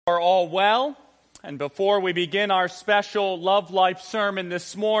Are all well? And before we begin our special Love Life sermon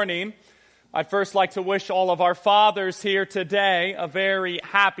this morning, I'd first like to wish all of our fathers here today a very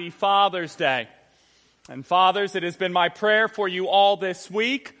happy Father's Day. And fathers, it has been my prayer for you all this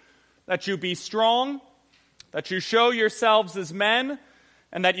week that you be strong, that you show yourselves as men,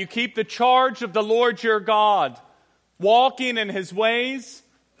 and that you keep the charge of the Lord your God, walking in his ways,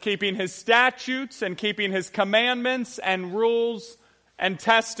 keeping his statutes, and keeping his commandments and rules and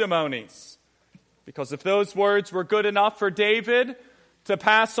testimonies. Because if those words were good enough for David to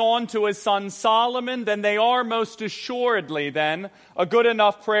pass on to his son Solomon, then they are most assuredly then a good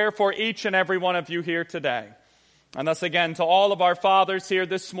enough prayer for each and every one of you here today. And thus again, to all of our fathers here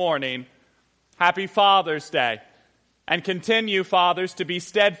this morning, happy Father's Day. And continue, fathers, to be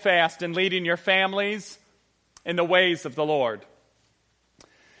steadfast in leading your families in the ways of the Lord.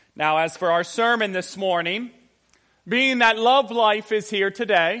 Now, as for our sermon this morning, being that Love Life is here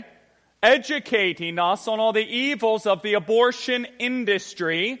today, educating us on all the evils of the abortion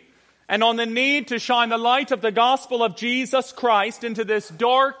industry and on the need to shine the light of the gospel of Jesus Christ into this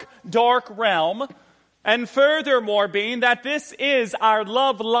dark, dark realm, and furthermore being that this is our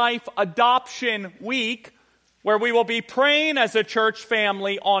Love Life Adoption Week, where we will be praying as a church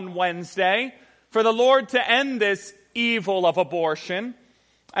family on Wednesday for the Lord to end this evil of abortion.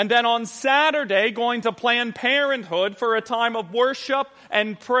 And then on Saturday, going to Planned Parenthood for a time of worship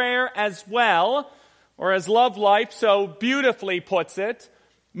and prayer as well, or as Love Life so beautifully puts it,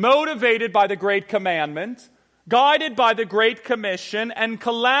 motivated by the Great Commandment, guided by the Great Commission, and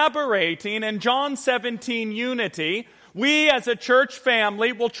collaborating in John 17 unity, we as a church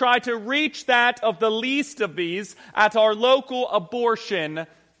family will try to reach that of the least of these at our local abortion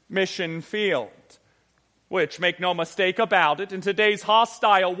mission field. Which, make no mistake about it, in today's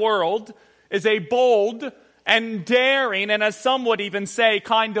hostile world is a bold and daring, and as some would even say,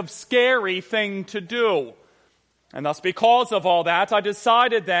 kind of scary thing to do. And thus, because of all that, I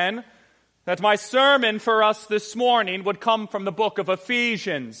decided then that my sermon for us this morning would come from the book of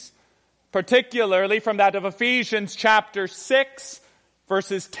Ephesians, particularly from that of Ephesians chapter 6,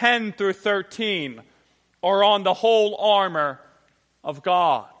 verses 10 through 13, or on the whole armor of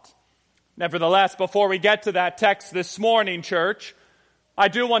God. Nevertheless, before we get to that text this morning, church, I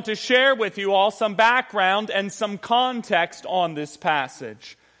do want to share with you all some background and some context on this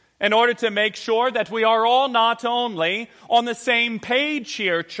passage in order to make sure that we are all not only on the same page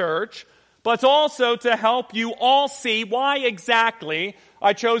here, church, but also to help you all see why exactly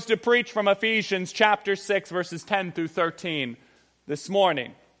I chose to preach from Ephesians chapter 6, verses 10 through 13 this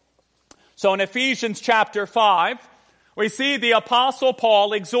morning. So in Ephesians chapter 5, we see the Apostle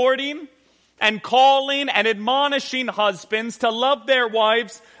Paul exhorting and calling and admonishing husbands to love their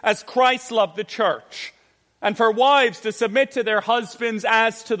wives as Christ loved the church, and for wives to submit to their husbands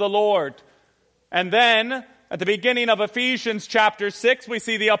as to the Lord. And then, at the beginning of Ephesians chapter 6, we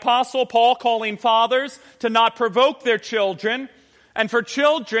see the Apostle Paul calling fathers to not provoke their children, and for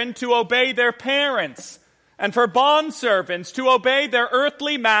children to obey their parents, and for bondservants to obey their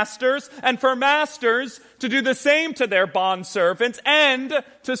earthly masters, and for masters to do the same to their bondservants, and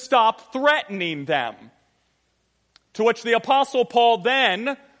to stop threatening them. To which the Apostle Paul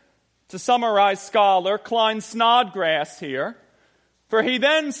then, to summarize scholar Klein Snodgrass here, for he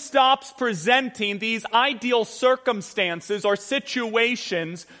then stops presenting these ideal circumstances or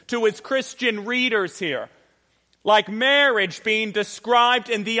situations to his Christian readers here, like marriage being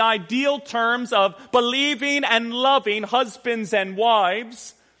described in the ideal terms of believing and loving husbands and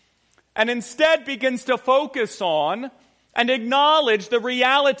wives, and instead begins to focus on and acknowledge the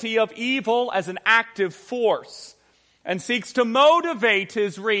reality of evil as an active force, and seeks to motivate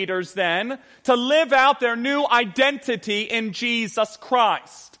his readers then to live out their new identity in Jesus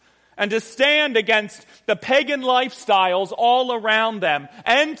Christ, and to stand against the pagan lifestyles all around them,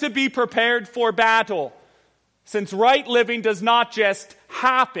 and to be prepared for battle, since right living does not just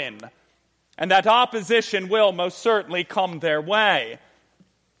happen, and that opposition will most certainly come their way.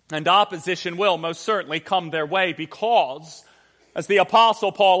 And opposition will most certainly come their way because, as the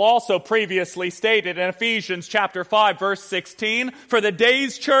Apostle Paul also previously stated in Ephesians chapter 5, verse 16, for the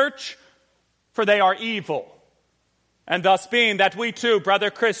days, church, for they are evil. And thus being that we too, brother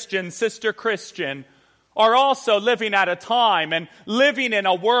Christian, sister Christian, are also living at a time and living in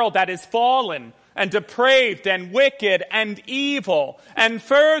a world that is fallen and depraved and wicked and evil. And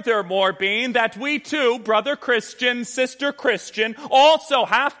furthermore being that we too, brother Christian, sister Christian, also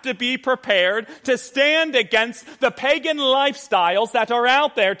have to be prepared to stand against the pagan lifestyles that are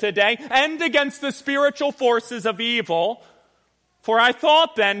out there today and against the spiritual forces of evil. For I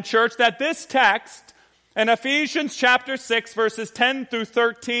thought then, church, that this text And Ephesians chapter 6, verses 10 through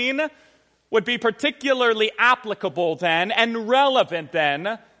 13 would be particularly applicable then and relevant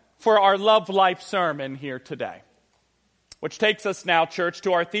then for our Love Life sermon here today. Which takes us now, church,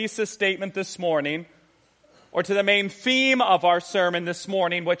 to our thesis statement this morning, or to the main theme of our sermon this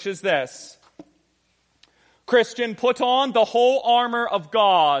morning, which is this: Christian, put on the whole armor of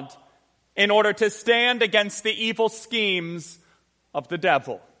God in order to stand against the evil schemes of the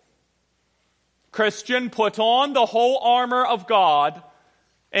devil. Christian, put on the whole armor of God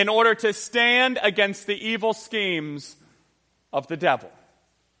in order to stand against the evil schemes of the devil.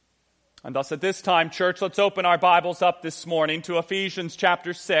 And thus at this time, church, let's open our Bibles up this morning to Ephesians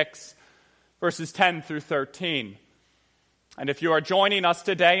chapter 6, verses 10 through 13. And if you are joining us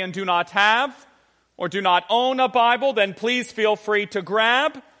today and do not have or do not own a Bible, then please feel free to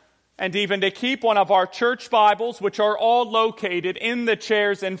grab and even to keep one of our church Bibles, which are all located in the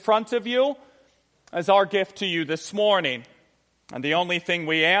chairs in front of you, as our gift to you this morning. And the only thing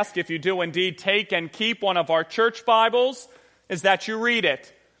we ask, if you do indeed take and keep one of our church Bibles, is that you read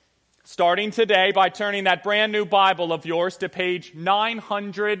it, starting today by turning that brand new Bible of yours to page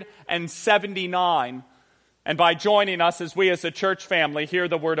 979, and by joining us as we as a church family hear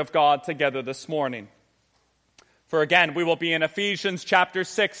the Word of God together this morning. For again, we will be in Ephesians chapter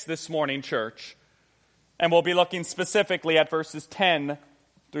 6 this morning, church, and we'll be looking specifically at verses 10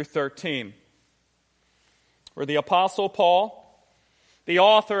 through 13. Where the Apostle Paul, the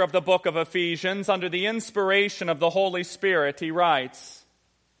author of the book of Ephesians, under the inspiration of the Holy Spirit, he writes,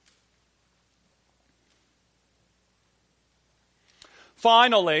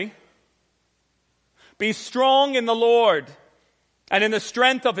 "Finally, be strong in the Lord and in the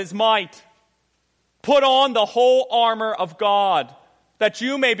strength of his might. Put on the whole armor of God, that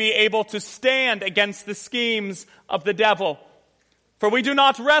you may be able to stand against the schemes of the devil. For we do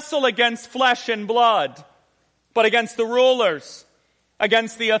not wrestle against flesh and blood, but against the rulers,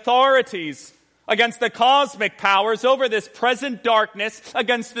 against the authorities, against the cosmic powers over this present darkness,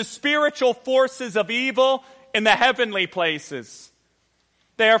 against the spiritual forces of evil in the heavenly places.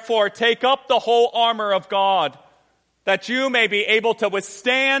 Therefore, take up the whole armor of God, that you may be able to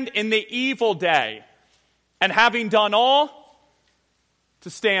withstand in the evil day, and having done all, to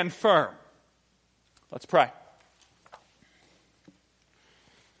stand firm." Let's pray.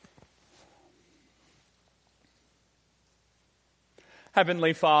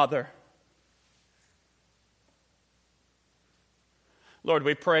 Heavenly Father, Lord,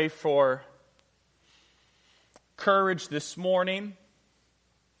 we pray for courage this morning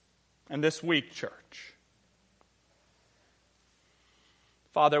and this week, church.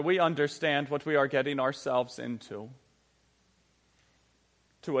 Father, we understand what we are getting ourselves into.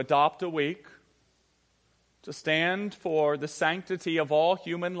 To adopt a week, to stand for the sanctity of all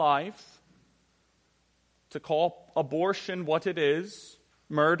human life, to call abortion what it is,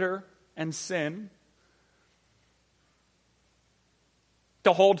 murder and sin,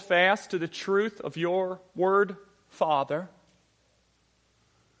 to hold fast to the truth of your word, Father,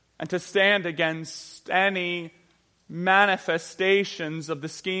 and to stand against any manifestations of the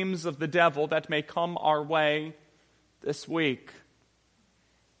schemes of the devil that may come our way this week.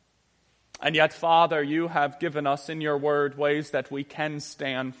 And yet, Father, you have given us in your word ways that we can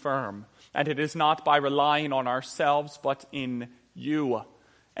stand firm. And it is not by relying on ourselves, but in you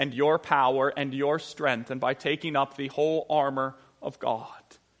and your power and your strength, and by taking up the whole armor of God.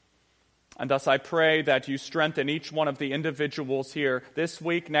 And thus I pray that you strengthen each one of the individuals here this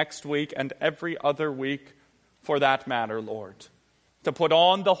week, next week, and every other week for that matter, Lord. To put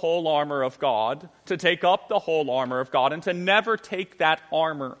on the whole armor of God, to take up the whole armor of God, and to never take that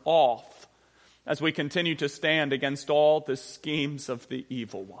armor off as we continue to stand against all the schemes of the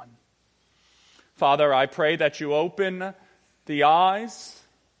evil one. Father, I pray that you open the eyes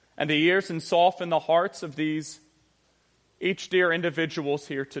and the ears and soften the hearts of these each dear individuals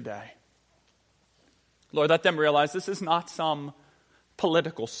here today. Lord, let them realize this is not some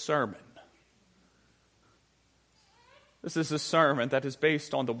political sermon. This is a sermon that is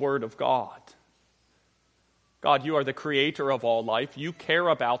based on the Word of God. God, you are the creator of all life. You care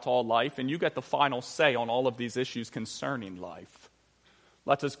about all life, and you get the final say on all of these issues concerning life.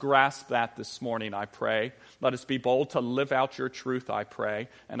 Let us grasp that this morning, I pray. Let us be bold to live out your truth, I pray.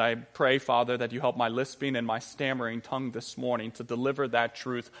 And I pray, Father, that you help my lisping and my stammering tongue this morning to deliver that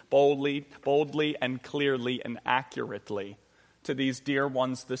truth boldly and clearly and accurately to these dear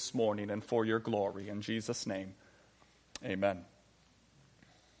ones this morning and for your glory. In Jesus' name, amen.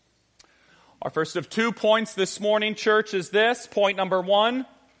 Our first of 2 points this morning, church, is this. Point number 1.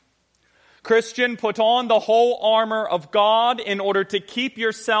 Christian, put on the whole armor of God in order to keep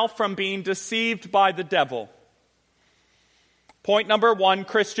yourself from being deceived by the devil. Point number 1,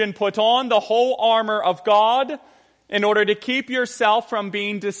 Christian, put on the whole armor of God in order to keep yourself from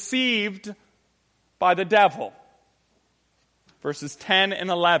being deceived by the devil. Verses 10 and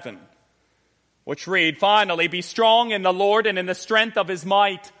 11, which read, "Finally, be strong in the Lord and in the strength of his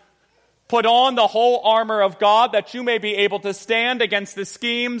might. Put on the whole armor of God that you may be able to stand against the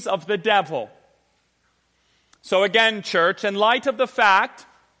schemes of the devil." So again, church, in light of the fact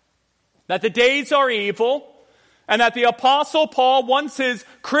that the days are evil, and that the Apostle Paul wants his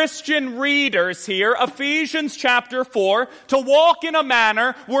Christian readers here, Ephesians chapter 4, to walk in a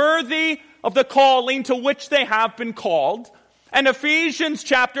manner worthy of the calling to which they have been called, and Ephesians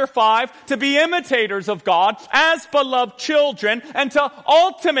chapter 5, to be imitators of God as beloved children, and to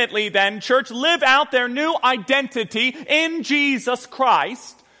ultimately then, church, live out their new identity in Jesus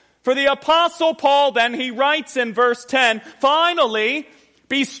Christ. For the Apostle Paul then, he writes in verse 10, "Finally,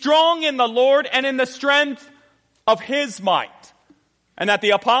 be strong in the Lord and in the strength of his might." And that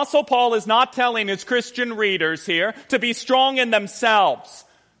the Apostle Paul is not telling his Christian readers here to be strong in themselves,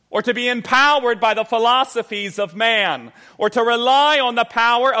 or to be empowered by the philosophies of man, or to rely on the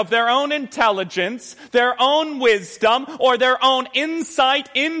power of their own intelligence, their own wisdom, or their own insight,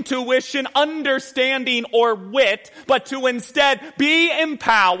 intuition, understanding, or wit, but to instead be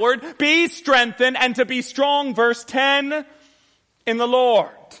empowered, be strengthened, and to be strong, verse 10, in the Lord.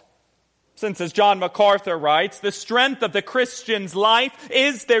 Since, as John MacArthur writes, the strength of the Christian's life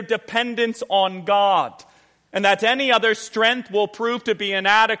is their dependence on God, and that any other strength will prove to be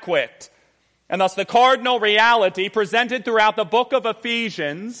inadequate. And thus the cardinal reality presented throughout the book of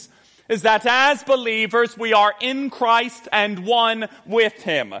Ephesians is that as believers we are in Christ and one with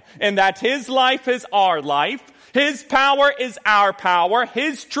him, and that his life is our life, his power is our power,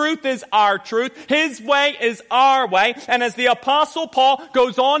 his truth is our truth, his way is our way. And as the Apostle Paul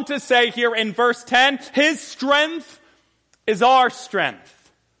goes on to say here in verse 10, his strength is our strength.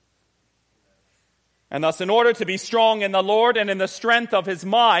 And thus, in order to be strong in the Lord and in the strength of his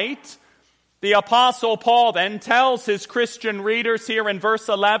might, the Apostle Paul then tells his Christian readers here in verse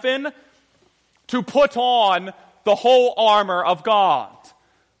 11 to put on the whole armor of God,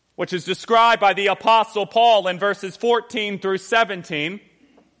 which is described by the Apostle Paul in verses 14 through 17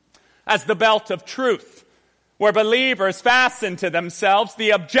 as the belt of truth, where believers fasten to themselves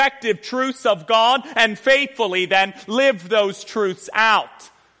the objective truths of God and faithfully then live those truths out.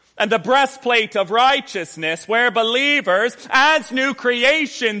 And the breastplate of righteousness, where believers, as new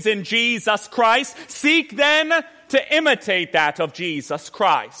creations in Jesus Christ, seek then to imitate that of Jesus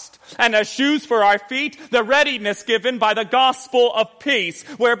Christ. And as shoes for our feet, the readiness given by the gospel of peace,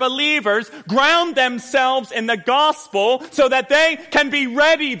 where believers ground themselves in the gospel so that they can be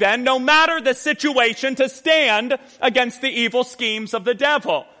ready then, no matter the situation, to stand against the evil schemes of the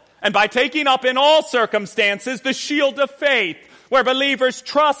devil. And by taking up in all circumstances the shield of faith, where believers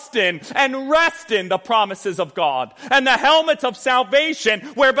trust in and rest in the promises of God, and the helmet of salvation,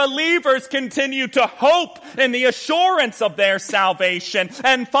 where believers continue to hope in the assurance of their salvation.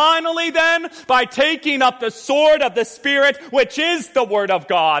 And finally then, by taking up the sword of the Spirit, which is the Word of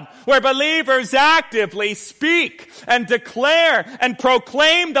God, where believers actively speak and declare and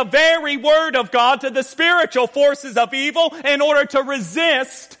proclaim the very Word of God to the spiritual forces of evil in order to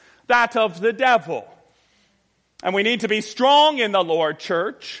resist that of the devil. And we need to be strong in the Lord,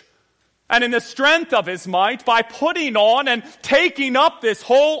 church, and in the strength of his might by putting on and taking up this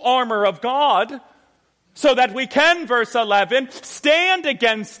whole armor of God so that we can, verse 11, stand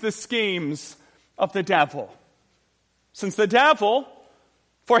against the schemes of the devil. Since the devil,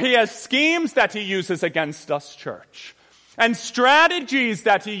 for he has schemes that he uses against us, church, and strategies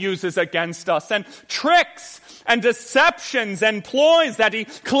that he uses against us, and tricks and deceptions and ploys that he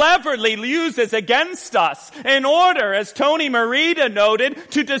cleverly uses against us in order, as Tony Merida noted,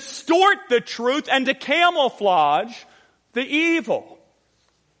 to distort the truth and to camouflage the evil.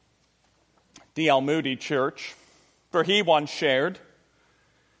 D.L. Moody, church, for he once shared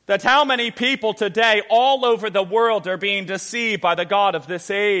that how many people today all over the world are being deceived by the God of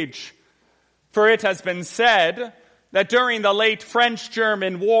this age. For it has been said that during the late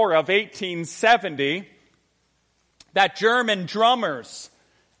French-German War of 1870, that German drummers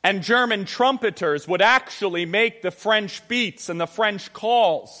and German trumpeters would actually make the French beats and the French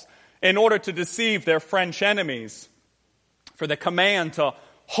calls in order to deceive their French enemies. For the command to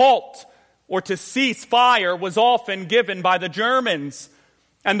halt or to cease fire was often given by the Germans.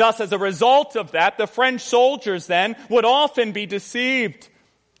 And thus, as a result of that, the French soldiers then would often be deceived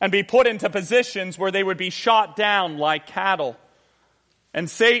and be put into positions where they would be shot down like cattle. And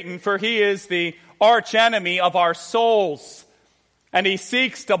Satan, for he is the archenemy of our souls, and he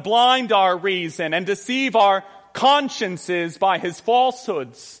seeks to blind our reason and deceive our consciences by his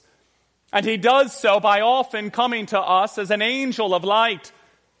falsehoods. And he does so by often coming to us as an angel of light,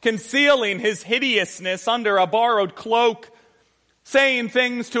 concealing his hideousness under a borrowed cloak, saying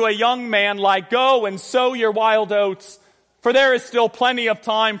things to a young man like, "Go and sow your wild oats, for there is still plenty of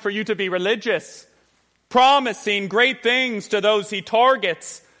time for you to be religious," promising great things to those he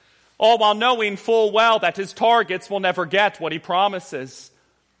targets, all while knowing full well that his targets will never get what he promises,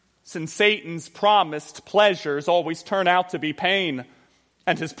 since Satan's promised pleasures always turn out to be pain,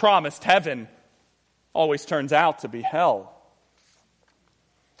 and his promised heaven always turns out to be hell.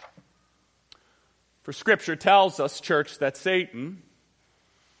 For Scripture tells us, church, that Satan,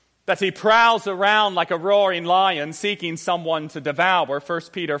 that he prowls around like a roaring lion seeking someone to devour,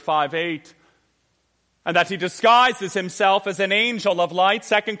 1 Peter 5:8, and that he disguises himself as an angel of light,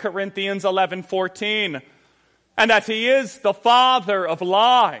 2 Corinthians 11:14, and that he is the father of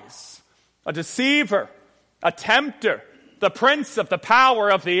lies, a deceiver, a tempter, the prince of the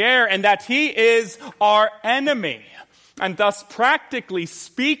power of the air, and that he is our enemy. And thus, practically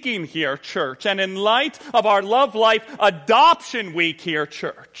speaking here, church, and in light of our Love Life Adoption Week here,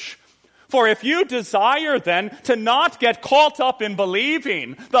 church, for if you desire then to not get caught up in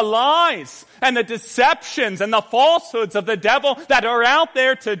believing the lies and the deceptions and the falsehoods of the devil that are out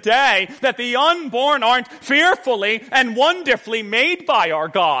there today, that the unborn aren't fearfully and wonderfully made by our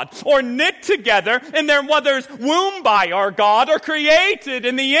God, or knit together in their mother's womb by our God, or created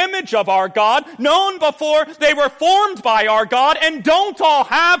in the image of our God, known before they were formed by our God, and don't all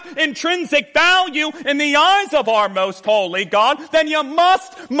have intrinsic value in the eyes of our most holy God, then you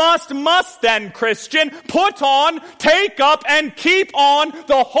must then, Christian, put on, take up, and keep on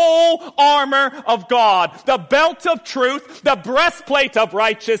the whole armor of God, the belt of truth, the breastplate of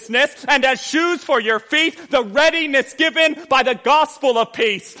righteousness, and as shoes for your feet, the readiness given by the gospel of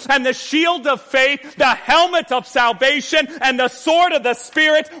peace, and the shield of faith, the helmet of salvation, and the sword of the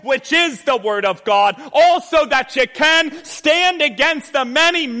Spirit, which is the word of God, also that you can stand against the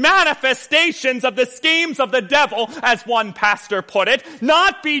many manifestations of the schemes of the devil, as one pastor put it,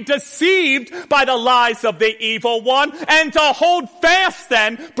 not be deceived by the lies of the evil one, and to hold fast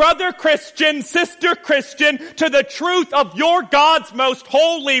then, brother Christian, sister Christian, to the truth of your God's most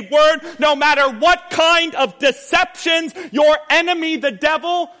holy word, no matter what kind of deceptions your enemy, the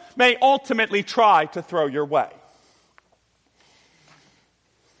devil, may ultimately try to throw your way.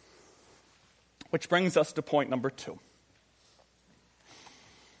 Which brings us to point number 2.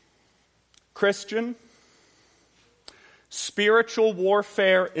 Christian, spiritual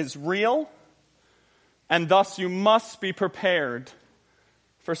warfare is real, and thus you must be prepared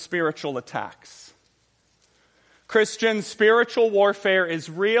for spiritual attacks. Christian, spiritual warfare is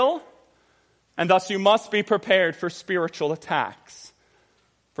real, and thus you must be prepared for spiritual attacks.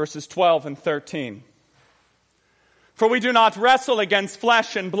 Verses 12 and 13. For we do not wrestle against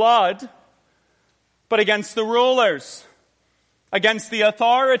flesh and blood, but against the rulers, against the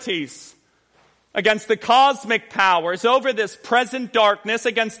authorities, against the cosmic powers over this present darkness,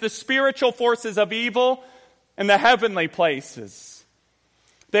 against the spiritual forces of evil in the heavenly places.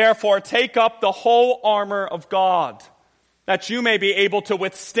 Therefore, take up the whole armor of God, that you may be able to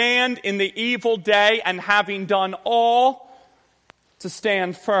withstand in the evil day, and having done all, to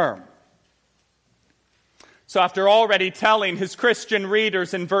stand firm. So after already telling his Christian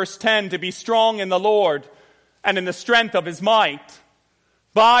readers in verse 10 to be strong in the Lord and in the strength of his might,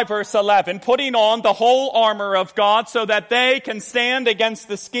 by verse 11, putting on the whole armor of God so that they can stand against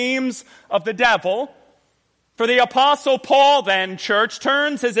the schemes of the devil. For the Apostle Paul then, church,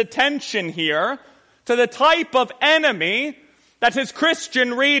 turns his attention here to the type of enemy that his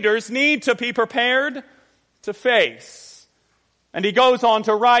Christian readers need to be prepared to face. And he goes on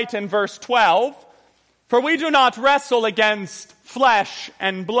to write in verse 12, for we do not wrestle against flesh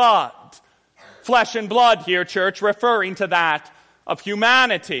and blood. Flesh and blood here, church, referring to that of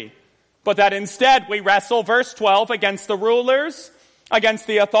humanity, but that instead we wrestle, verse 12, against the rulers, against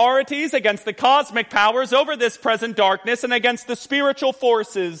the authorities, against the cosmic powers over this present darkness, and against the spiritual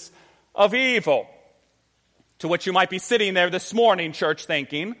forces of evil. To which you might be sitting there this morning, church,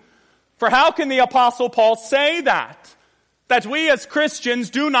 thinking, for how can the Apostle Paul say that? That we as Christians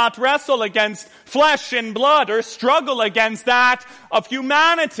do not wrestle against flesh and blood or struggle against that of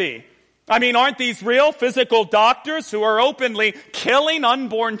humanity. I mean, aren't these real physical doctors who are openly killing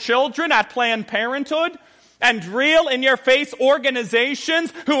unborn children at Planned Parenthood? and real in-your-face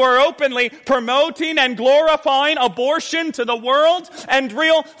organizations who are openly promoting and glorifying abortion to the world, and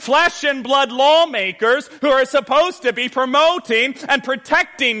real flesh and blood lawmakers who are supposed to be promoting and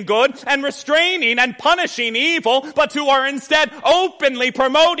protecting good and restraining and punishing evil, but who are instead openly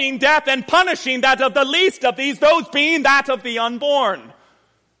promoting death and punishing that of the least of these, those being that of the unborn.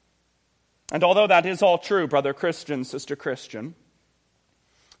 And although that is all true, brother Christian, sister Christian,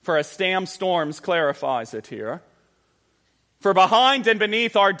 for as Sam Storms clarifies it here, for behind and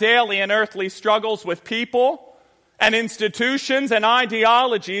beneath our daily and earthly struggles with people and institutions and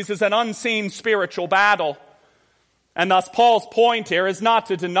ideologies is an unseen spiritual battle. And thus Paul's point here is not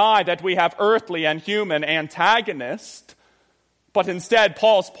to deny that we have earthly and human antagonists, but instead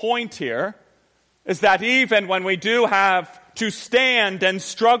Paul's point here is that even when we do have to stand and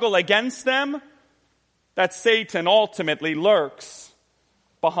struggle against them, that Satan ultimately lurks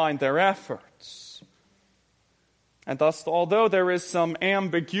behind their efforts. And thus, although there is some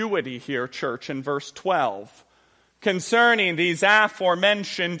ambiguity here, church, in verse 12, concerning these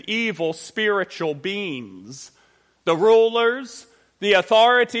aforementioned evil spiritual beings, the rulers, the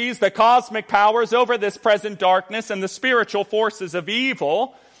authorities, the cosmic powers over this present darkness and the spiritual forces of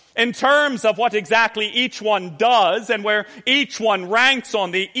evil, in terms of what exactly each one does and where each one ranks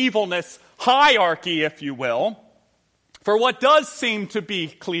on the evilness hierarchy, if you will, for what does seem to be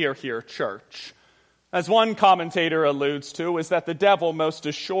clear here, church, as one commentator alludes to, is that the devil most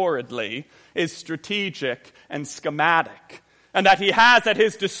assuredly is strategic and schematic, and that he has at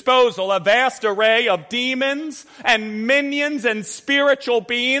his disposal a vast array of demons and minions and spiritual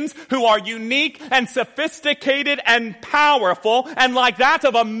beings who are unique and sophisticated and powerful, and like that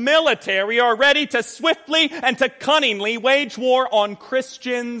of a military are ready to swiftly and to cunningly wage war on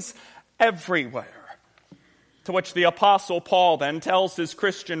Christians everywhere. To which the Apostle Paul then tells his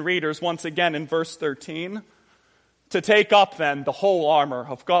Christian readers once again in verse 13, to take up then the whole armor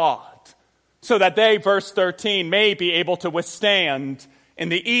of God, so that they, verse 13, may be able to withstand in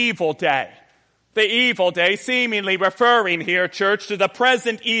the evil day. The evil day seemingly referring here, church, to the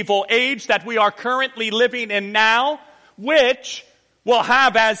present evil age that we are currently living in now, which will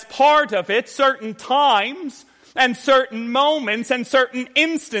have as part of it certain times and certain moments and certain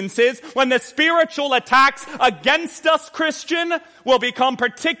instances when the spiritual attacks against us, Christian, will become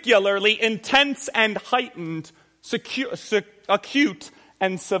particularly intense and heightened, acute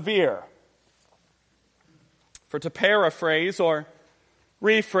and severe. For to paraphrase or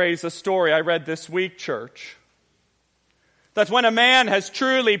rephrase a story I read this week, church, that when a man has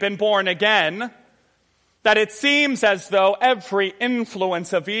truly been born again, that it seems as though every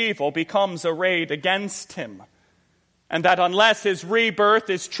influence of evil becomes arrayed against him. And that unless his rebirth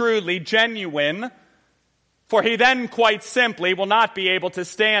is truly genuine, for he then quite simply will not be able to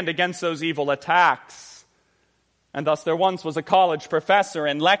stand against those evil attacks. And thus there once was a college professor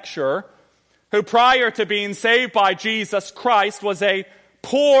and lecturer who prior to being saved by Jesus Christ was a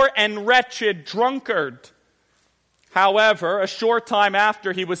poor and wretched drunkard. However, a short time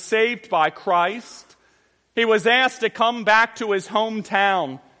after he was saved by Christ, he was asked to come back to his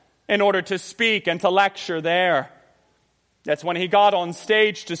hometown in order to speak and to lecture there. That's when he got on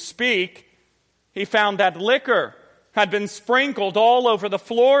stage to speak, he found that liquor had been sprinkled all over the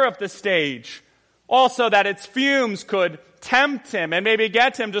floor of the stage. Also that its fumes could tempt him and maybe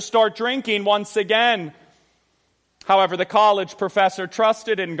get him to start drinking once again. However, the college professor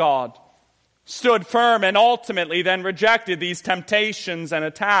trusted in God, stood firm, and ultimately then rejected these temptations and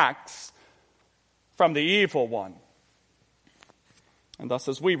attacks from the evil one. And thus,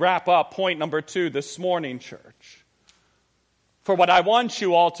 as we wrap up point number 2 this morning, church, for what I want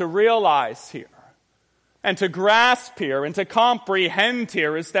you all to realize here and to grasp here and to comprehend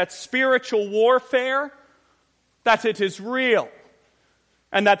here is that spiritual warfare, that it is real.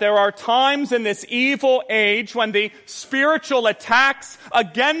 And that there are times in this evil age when the spiritual attacks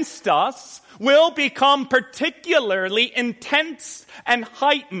against us will become particularly intense and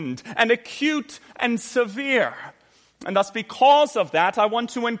heightened and acute and severe. And thus, because of that, I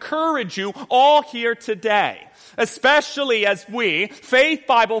want to encourage you all here today, especially as we, Faith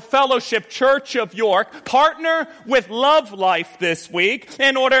Bible Fellowship Church of York, partner with Love Life this week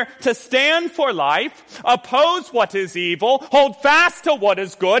in order to stand for life, oppose what is evil, hold fast to what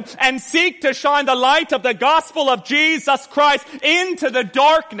is good, and seek to shine the light of the gospel of Jesus Christ into the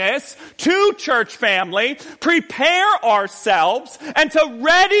darkness. To church family, prepare ourselves and to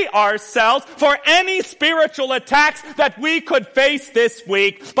ready ourselves for any spiritual attacks that we could face this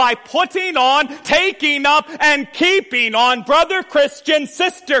week by putting on, taking up, and and keeping on, brother Christian,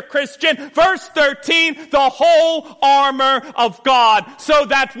 sister Christian, verse 13, the whole armor of God, so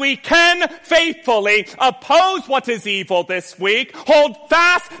that we can faithfully oppose what is evil this week, hold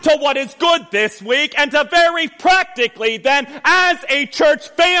fast to what is good this week, and to very practically then, as a church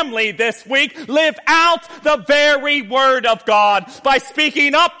family this week, live out the very word of God by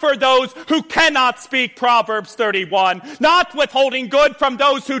speaking up for those who cannot speak, Proverbs 31, not withholding good from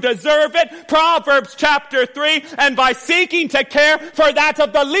those who deserve it, Proverbs chapter 3, and by seeking to care for that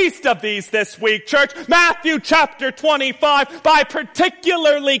of the least of these this week, church, Matthew chapter 25, by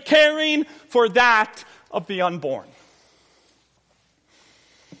particularly caring for that of the unborn.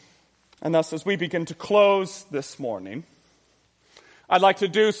 And thus, as we begin to close this morning, I'd like to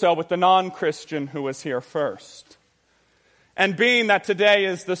do so with the non-Christian who is here first. And being that today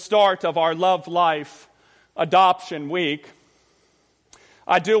is the start of our Love Life Adoption Week,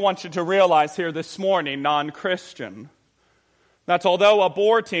 I do want you to realize here this morning, non-Christian, that although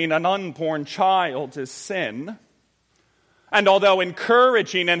aborting an unborn child is sin, and although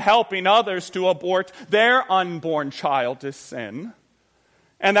encouraging and helping others to abort their unborn child is sin,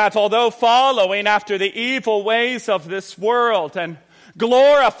 and that although following after the evil ways of this world and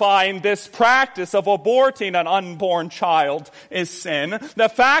glorifying this practice of aborting an unborn child is sin, the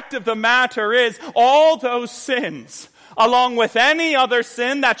fact of the matter is all those sins, along with any other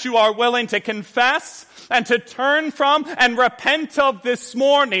sin that you are willing to confess and to turn from and repent of this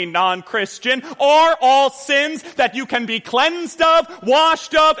morning, non-Christian, are all sins that you can be cleansed of,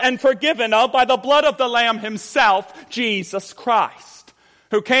 washed of, and forgiven of by the blood of the Lamb himself, Jesus Christ,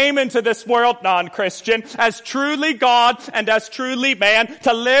 who came into this world, non-Christian, as truly God and as truly man,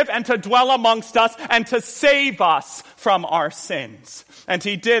 to live and to dwell amongst us and to save us from our sins. And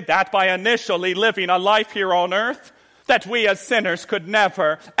he did that by initially living a life here on earth that we as sinners could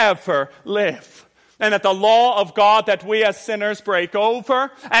never, ever live. And that the law of God that we as sinners break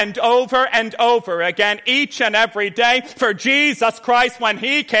over and over and over again each and every day. For Jesus Christ, when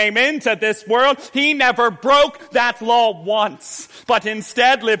he came into this world, he never broke that law once, but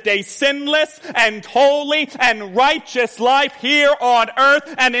instead lived a sinless and holy and righteous life here on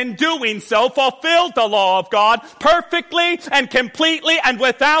earth, and in doing so fulfilled the law of God perfectly and completely and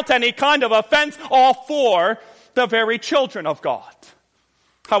without any kind of offense, all for the very children of God.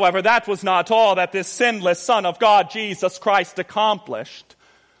 However, that was not all that this sinless Son of God, Jesus Christ, accomplished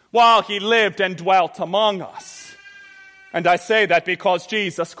while he lived and dwelt among us. And I say that because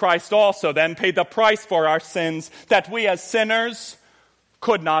Jesus Christ also then paid the price for our sins that we as sinners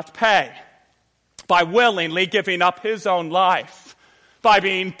could not pay, by willingly giving up his own life, by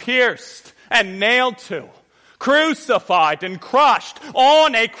being pierced and nailed to, crucified and crushed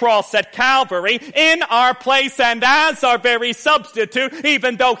on a cross at Calvary in our place and as our very substitute,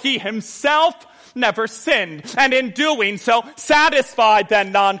 even though he himself never sinned, and in doing so satisfied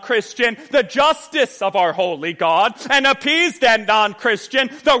then, non-Christian, the justice of our holy God, and appeased then, non-Christian,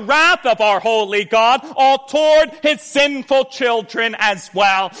 the wrath of our holy God, all toward his sinful children as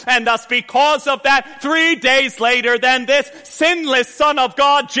well. And thus, because of that, 3 days later then, this sinless Son of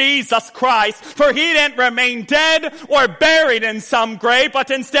God, Jesus Christ, for he didn't remain dead or buried in some grave, but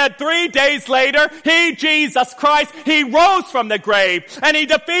instead 3 days later, he, Jesus Christ, he rose from the grave, and he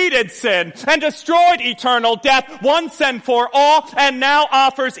defeated sin, and destroyed eternal death once and for all, and now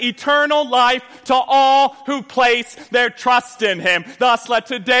offers eternal life to all who place their trust in him. Thus, let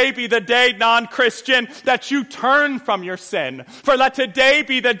today be the day, non-Christian, that you turn from your sin. For let today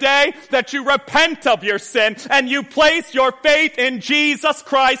be the day that you repent of your sin and you place your faith in Jesus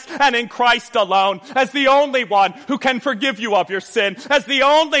Christ and in Christ alone as the only one who can forgive you of your sin, as the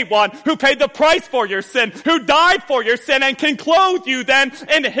only one who paid the price for your sin, who died for your sin and can clothe you then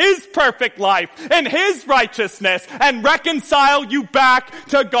in his perfect life, in his righteousness, and reconcile you back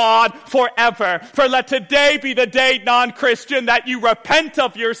to God forever. For let today be the day, non-Christian, that you repent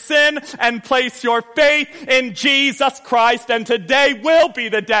of your sin and place your faith in Jesus Christ. And today will be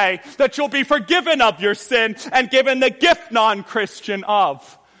the day that you'll be forgiven of your sin and given the gift, non-Christian,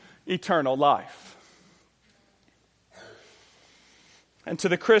 of eternal life. And to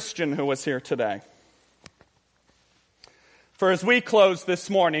the Christian who was here today, for as we close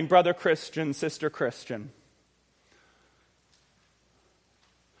this morning, brother Christian, sister Christian,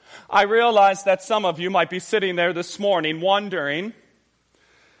 I realize that some of you might be sitting there this morning wondering,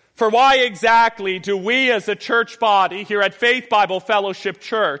 for why exactly do we as a church body here at Faith Bible Fellowship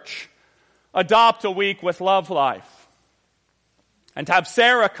Church adopt a week with Love Life? And have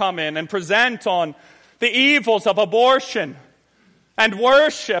Sarah come in and present on the evils of abortion and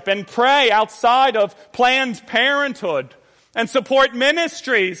worship and pray outside of Planned Parenthood and support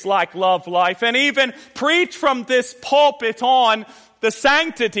ministries like Love Life, and even preach from this pulpit on the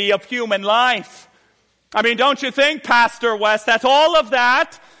sanctity of human life. I mean, don't you think, Pastor West, that all of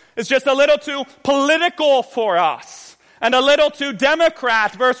that is just a little too political for us, and a little too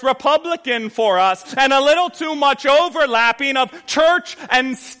Democrat versus Republican for us, and a little too much overlapping of church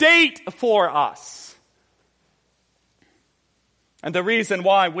and state for us? And the reason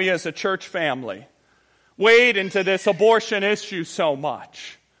why we as a church family wade into this abortion issue so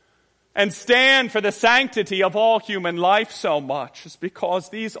much and stand for the sanctity of all human life so much is because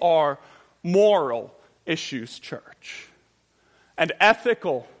these are moral issues, church, and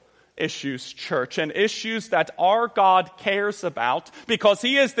ethical issues, church, and issues that our God cares about because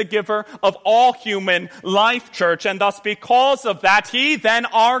He is the giver of all human life, church, and thus because of that, He, then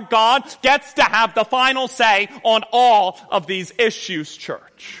our God, gets to have the final say on all of these issues,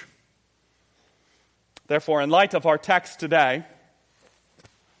 church. Therefore, in light of our text today,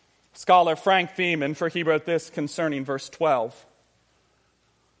 scholar Frank Thiemann, for he wrote this concerning verse 12.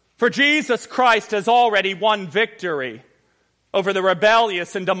 For Jesus Christ has already won victory over the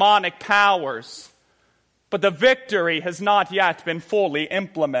rebellious and demonic powers, but the victory has not yet been fully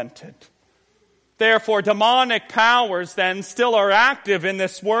implemented. Therefore, demonic powers then still are active in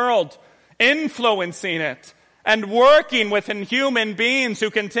this world, influencing it and working within human beings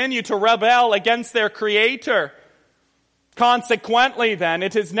who continue to rebel against their Creator. Consequently, then,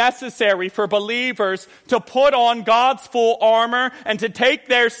 it is necessary for believers to put on God's full armor and to take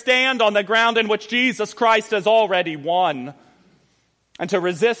their stand on the ground in which Jesus Christ has already won, and to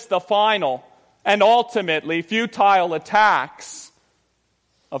resist the final and ultimately futile attacks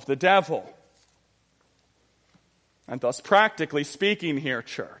of the devil. And thus, practically speaking here,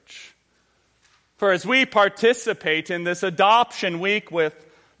 church, for as we participate in this adoption week with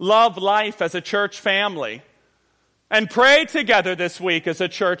Love Life as a church family, and pray together this week as a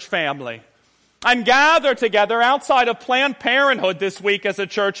church family, and gather together outside of Planned Parenthood this week as a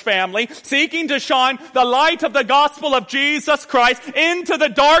church family, seeking to shine the light of the gospel of Jesus Christ into the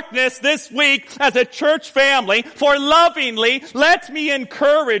darkness this week as a church family, for lovingly, let me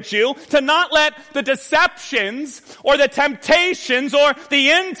encourage you to not let the deceptions or the temptations or the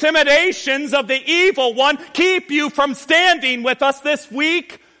intimidations of the evil one keep you from standing with us this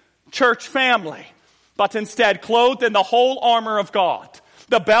week, church family, but instead clothed in the whole armor of God,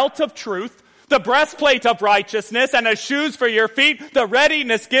 the belt of truth, the breastplate of righteousness, and as shoes for your feet, the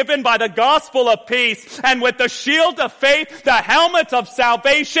readiness given by the gospel of peace, and with the shield of faith, the helmet of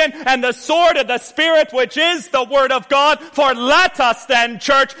salvation, and the sword of the Spirit, which is the word of God. For let us then,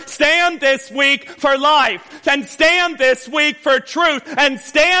 church, stand this week for life, and stand this week for truth, and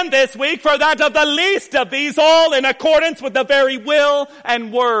stand this week for that of the least of these, all in accordance with the very will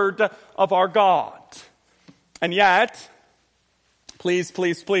and word of our God. And yet, please,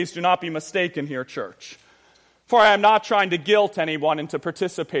 please, please do not be mistaken here, church. For I am not trying to guilt anyone into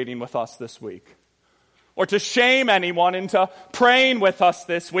participating with us this week, or to shame anyone into praying with us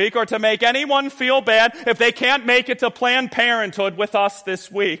this week, or to make anyone feel bad if they can't make it to Planned Parenthood with us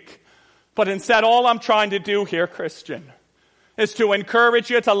this week. But instead, all I'm trying to do here, Christian, is to encourage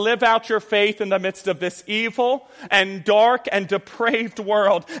you to live out your faith in the midst of this evil and dark and depraved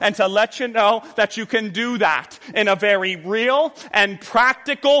world, and to let you know that you can do that in a very real and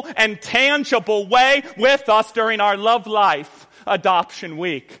practical and tangible way with us during our Love Life Adoption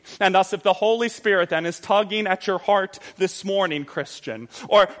Week. And thus, if the Holy Spirit then is tugging at your heart this morning, Christian,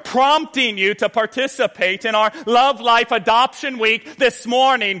 or prompting you to participate in our Love Life Adoption Week this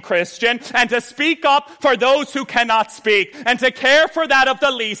morning, Christian, and to speak up for those who cannot speak, and to care for that of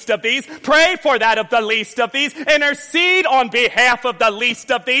the least of these, pray for that of the least of these, intercede on behalf of the least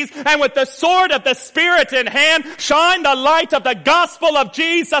of these, and with the sword of the Spirit in hand, shine the light of the gospel of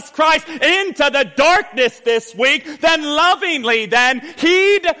Jesus Christ into the darkness this week, then lovingly then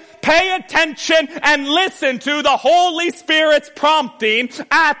heed, pay attention, and listen to the Holy Spirit's prompting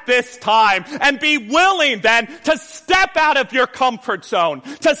at this time. And be willing then to step out of your comfort zone,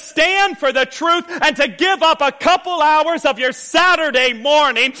 to stand for the truth, and to give up a couple hours of your Saturday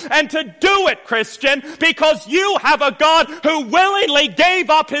morning, and to do it, Christian, because you have a God who willingly gave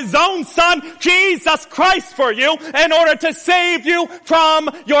up His own Son, Jesus Christ, for you in order to save you from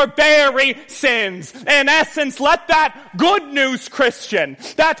your very sins. In essence, let that good news, Christian,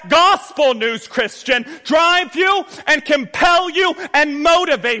 that gospel news, Christian, drive you and compel you and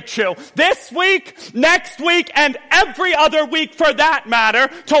motivate you this week, next week, and every other week for that matter,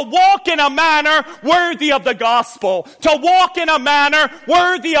 to walk in a manner worthy of the gospel, to walk in a manner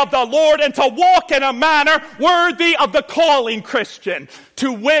worthy of the Lord, and to walk in a manner worthy of the calling, Christian,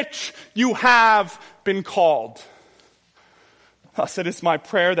 to which you have been called. Thus it is my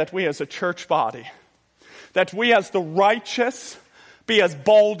prayer that we as a church body, that we as the righteous be as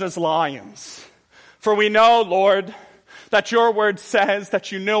bold as lions. For we know, Lord, that your word says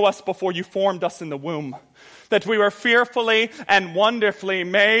that you knew us before you formed us in the womb, that we were fearfully and wonderfully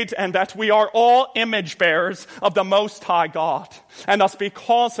made, and that we are all image bearers of the Most High God. And thus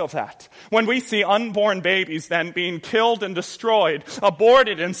because of that, when we see unborn babies then being killed and destroyed,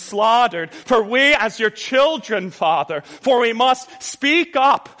 aborted and slaughtered, for we as your children, Father, for we must speak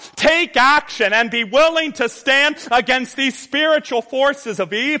up, take action, and be willing to stand against these spiritual forces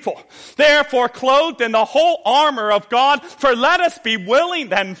of evil. Therefore, clothed in the whole armor of God, for let us be willing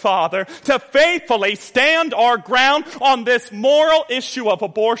then, Father, to faithfully stand our ground on this moral issue of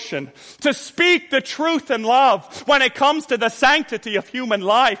abortion, to speak the truth in love when it comes to the sanctity of human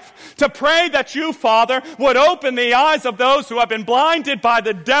life, to pray that you, Father, would open the eyes of those who have been blinded by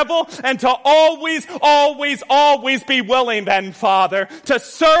the devil, and to always, always, always be willing then, Father, to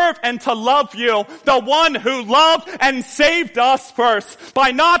serve and to love you, the one who loved and saved us first,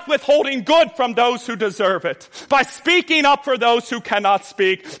 by not withholding good from those who deserve it, by speaking up for those who cannot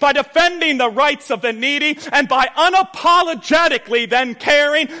speak, by defending the rights of the needy, and by unapologetically then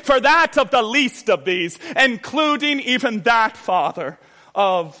caring for that of the least of these, including even that, Father,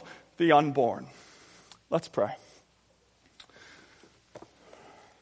 of the unborn. Let's pray.